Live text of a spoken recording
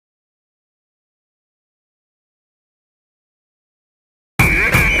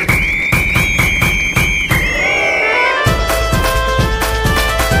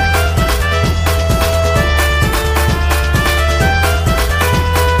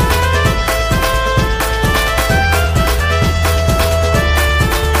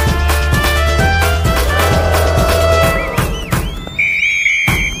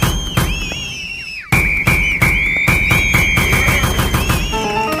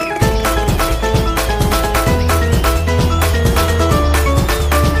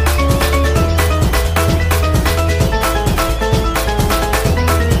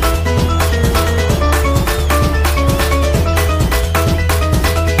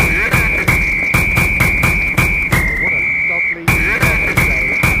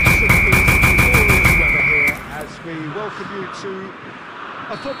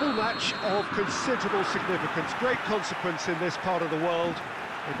significance, great consequence in this part of the world.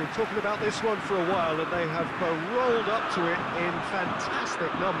 They've been talking about this one for a while, and they have rolled up to it in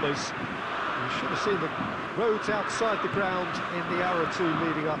fantastic numbers. You should have seen the roads outside the ground in the hour or two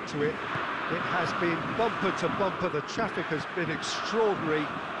leading up to it. It has been bumper to bumper, the traffic has been extraordinary,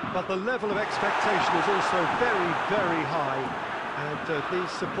 but the level of expectation is also very, very high. And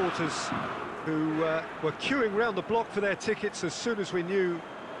these supporters who were queuing round the block for their tickets as soon as we knew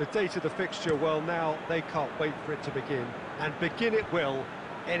the date of the fixture, well, now they can't wait for it to begin. And begin it will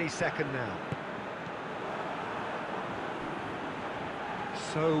any second now.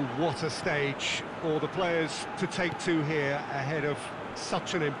 So what a stage for the players to take to here ahead of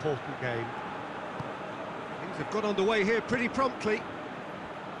such an important game. Things have got underway here pretty promptly.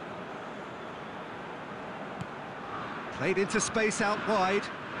 Played into space out wide.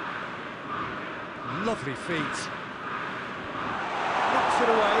 Lovely feet. Knocks it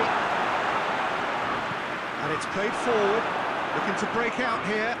away. And it's played forward. Looking to break out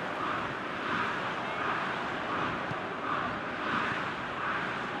here.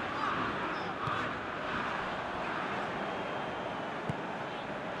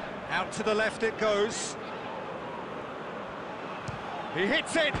 Out to the left it goes. He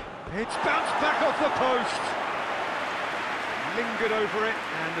hits it. It's bounced back off the post. Lingered over it,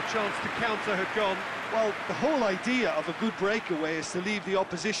 and the chance to counter had gone. Well, the whole idea of a good breakaway is to leave the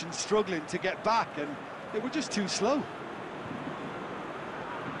opposition struggling to get back, and they were just too slow.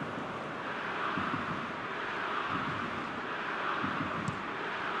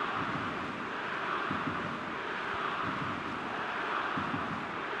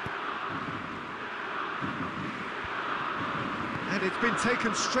 And it's been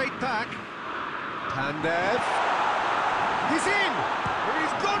taken straight back. Pandev. He's in!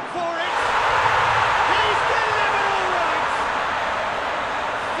 He's gone for it! He's delivered all right!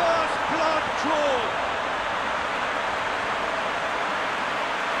 First blood drawn.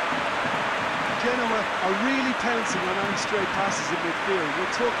 Genoa are really pouncing on any stray passes in midfield.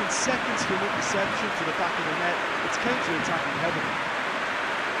 We're talking seconds from interception to the back of the net. It's counter-attacking heavily.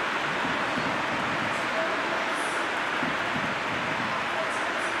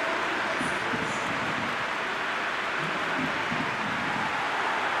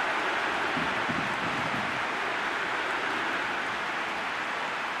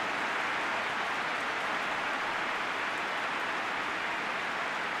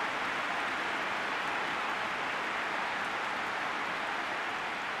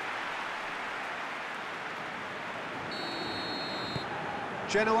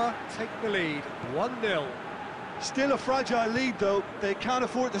 Genoa take the lead, 1-0. Still a fragile lead, though. They can't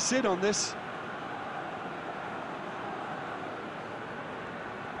afford to sit on this.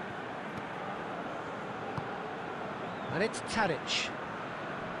 And it's Tadic.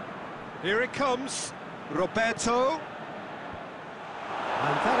 Here it comes, Roberto. And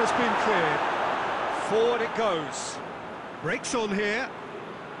that has been cleared. Forward it goes. Breaks on here.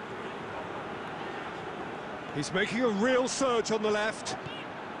 He's making a real surge on the left.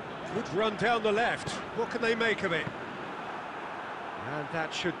 Good run down the left. What can they make of it? And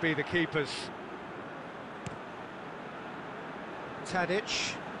that should be the keepers.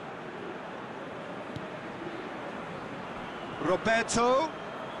 Tadic. Roberto.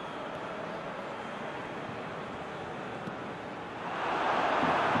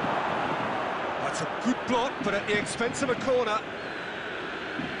 That's a good block, but at the expense of a corner.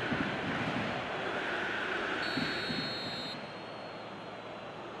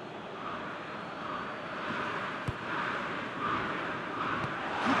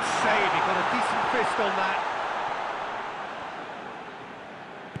 Fist on that.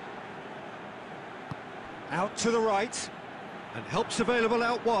 Out to the right, and help's available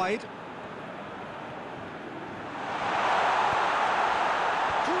out wide.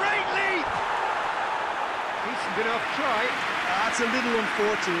 Great leap! Decent enough try. That's a little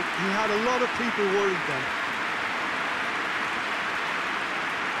unfortunate. He had a lot of people worried then.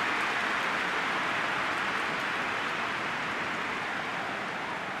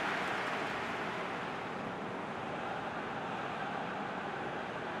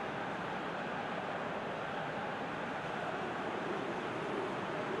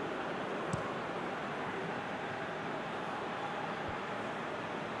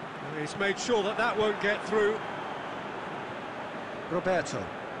 He's made sure that that won't get through. Roberto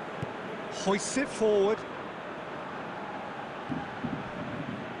hoists it forward.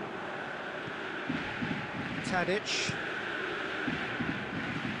 Tadic.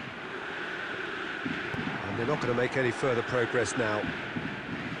 And they're not going to make any further progress now.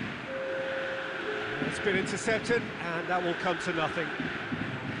 It's been intercepted, and that will come to nothing.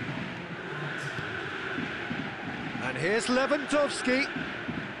 here's Lewandowski.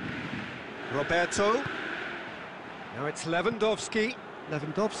 Roberto. Now it's Lewandowski.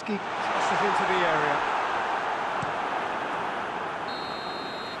 Lewandowski crosses into the area.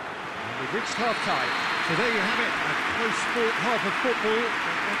 And we've reached half-time. So there you have it, a close-fought half of football,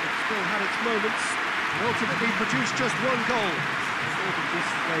 but it still had its moments, and ultimately produced just one goal. This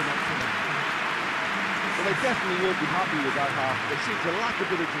game up to them. Well, they definitely won't be happy with that half. There seems to lack a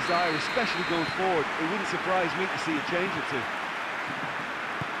bit of desire, especially going forward. It wouldn't surprise me to see a change or two.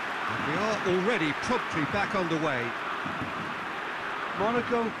 And we are already promptly back underway.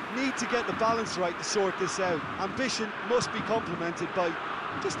 Monaco need to get the balance right to sort this out. Ambition must be complemented by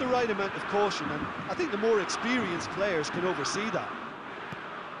just the right amount of caution, and I think the more experienced players can oversee that.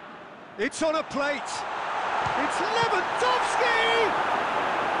 It's on a plate. It's Lewandowski!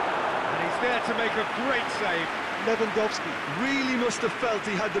 And he's there to make a great save. Lewandowski really must have felt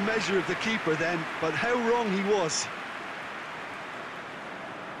he had the measure of the keeper then, but how wrong he was.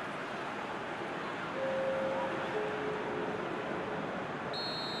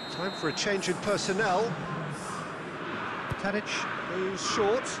 Time for a change in personnel. Tadic goes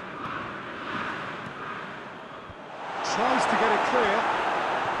short. Tries to get it clear.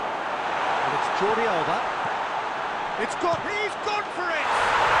 And it's Jordi Alba. He's gone for it!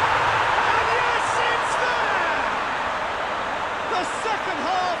 And yes, it's there! The second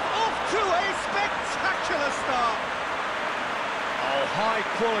half off to a spectacular start. Oh, high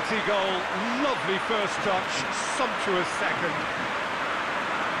quality goal. Lovely first touch, sumptuous second.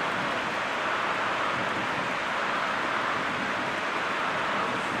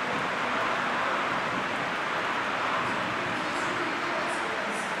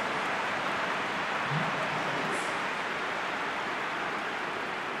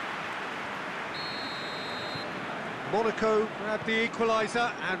 Monaco grab the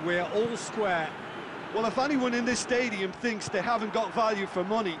equaliser, and we're all square. Well, if anyone in this stadium thinks they haven't got value for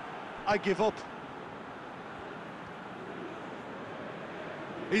money, I give up.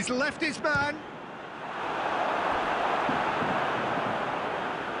 He's left his man.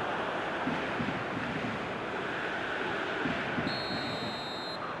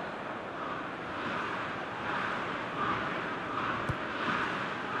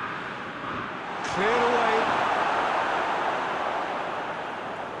 Cleared away.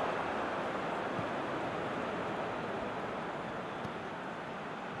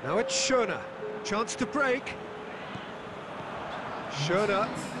 Now it's Schöner, chance to break. Schöner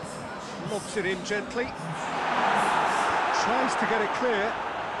lobs it in gently. Tries to get it clear.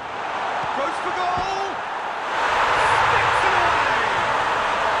 Goes for goal! Sticks it away!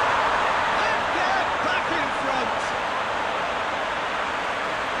 And they're back in front!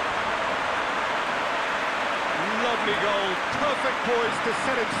 Lovely goal, perfect poise to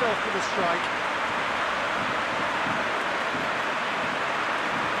set himself for the strike.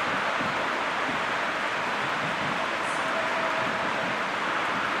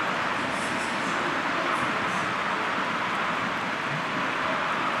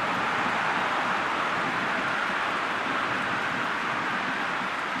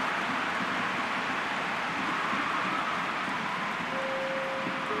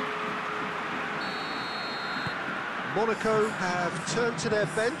 Monaco have turned to their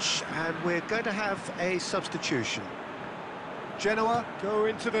bench, and we're going to have a substitution. Genoa go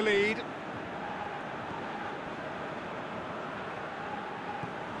into the lead.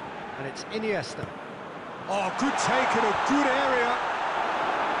 And it's Iniesta. Oh, good take in a good area.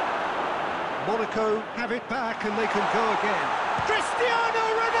 Monaco have it back, and they can go again. Cristiano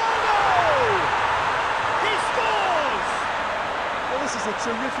Ronaldo! He scores! Well, this is a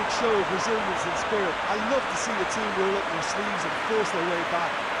terrific show of resilience and spirit. I love to see the team roll up their sleeves and force their way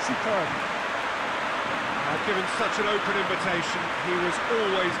back. Superb. I've given such an open invitation. He was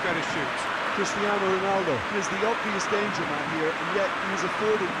always going to shoot. Cristiano Ronaldo is the obvious danger man here, and yet he was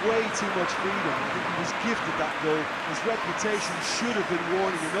afforded way too much freedom. I think he was gifted that goal. His reputation should have been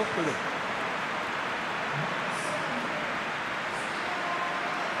warning enough for him.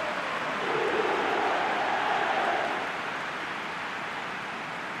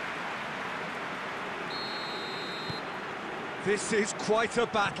 This is quite a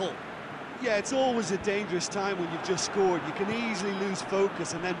battle. Yeah, it's always a dangerous time when you've just scored. You can easily lose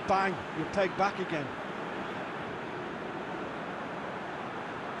focus and then bang, you're pegged back again.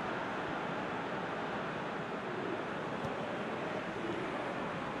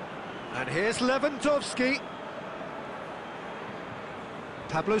 And here's Lewandowski.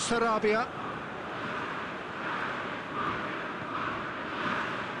 Pablo Sarabia.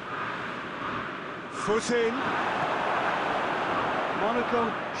 Foot in.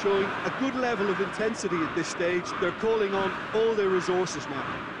 Monaco showing a good level of intensity at this stage. They're calling on all their resources now.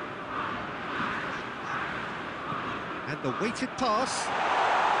 And the weighted pass.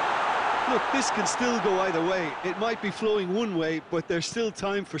 Look, this can still go either way. It might be flowing one way, but there's still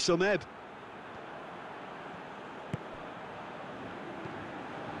time for some ebb.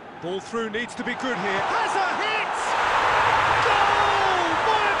 Ball through needs to be good here. Has a hit! Goal!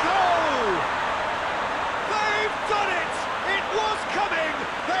 Monaco! They've done it! It was coming!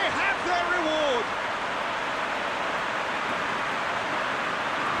 They have their reward!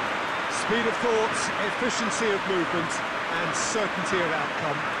 Speed of thought, efficiency of movement, and certainty of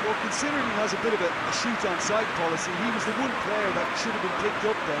outcome. Well, considering he has a bit of a shoot-on-sight policy, he was the one player that should have been picked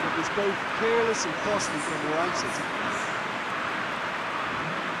up then. It was both careless and costly from the outset.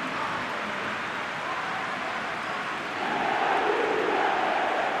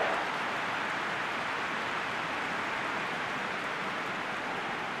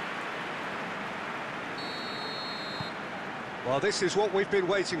 Well, this is what we've been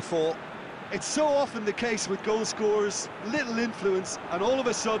waiting for. It's so often the case with goal scorers, little influence, and all of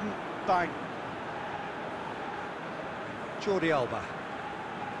a sudden, bang. Jordi Alba.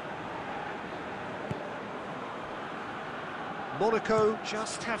 Monaco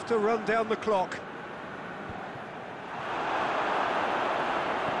just have to run down the clock.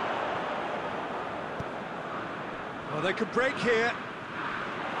 Well, they could break here.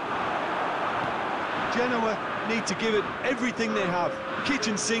 Genoa need to give it everything they have,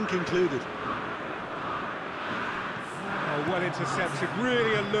 kitchen sink included. Oh, well intercepted,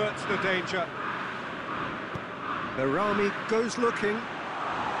 really alert to the danger. Bermain goes looking.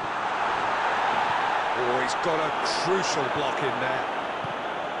 Oh, he's got a crucial block in there.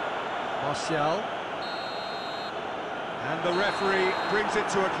 Martial. And the referee brings it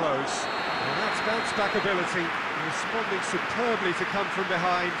to a close. Well, that's bounce-back ability, responding superbly to come from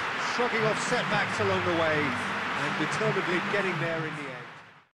behind, shrugging off setbacks along the way, and determinedly getting there in the end.